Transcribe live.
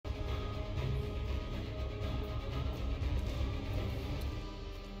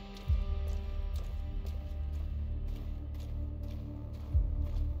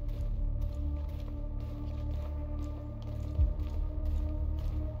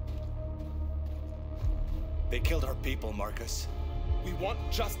They killed our people, Marcus. We want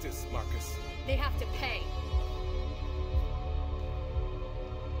justice, Marcus. They have to pay.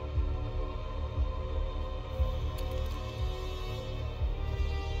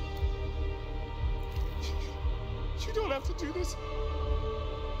 You don't have to do this.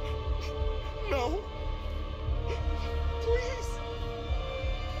 No. Please.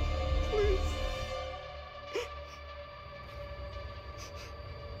 Please.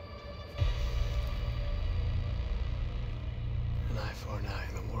 An eye for an eye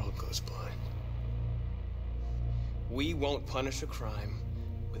and the world goes blind. We won't punish a crime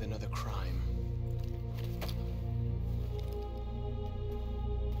with another crime.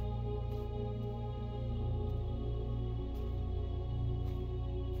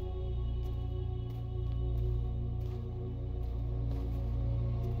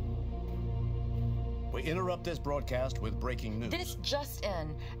 We interrupt this broadcast with breaking news. This just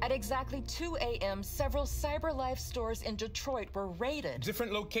in. At exactly 2 a.m., several CyberLife stores in Detroit were raided.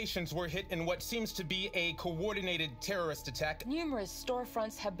 Different locations were hit in what seems to be a coordinated terrorist attack. Numerous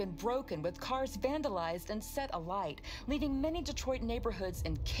storefronts have been broken, with cars vandalized and set alight, leaving many Detroit neighborhoods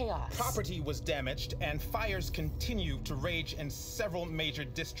in chaos. Property was damaged, and fires continue to rage in several major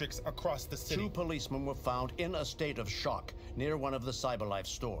districts across the city. 2 policemen were found in a state of shock near one of the CyberLife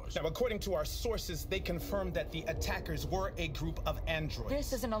stores. Now, according to our sources, they confirmed that the attackers were a group of androids.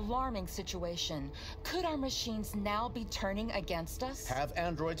 This is an alarming situation. Could our machines now be turning against us? Have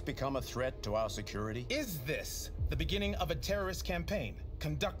androids become a threat to our security? Is this the beginning of a terrorist campaign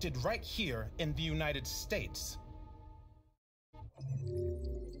conducted right here in the United States?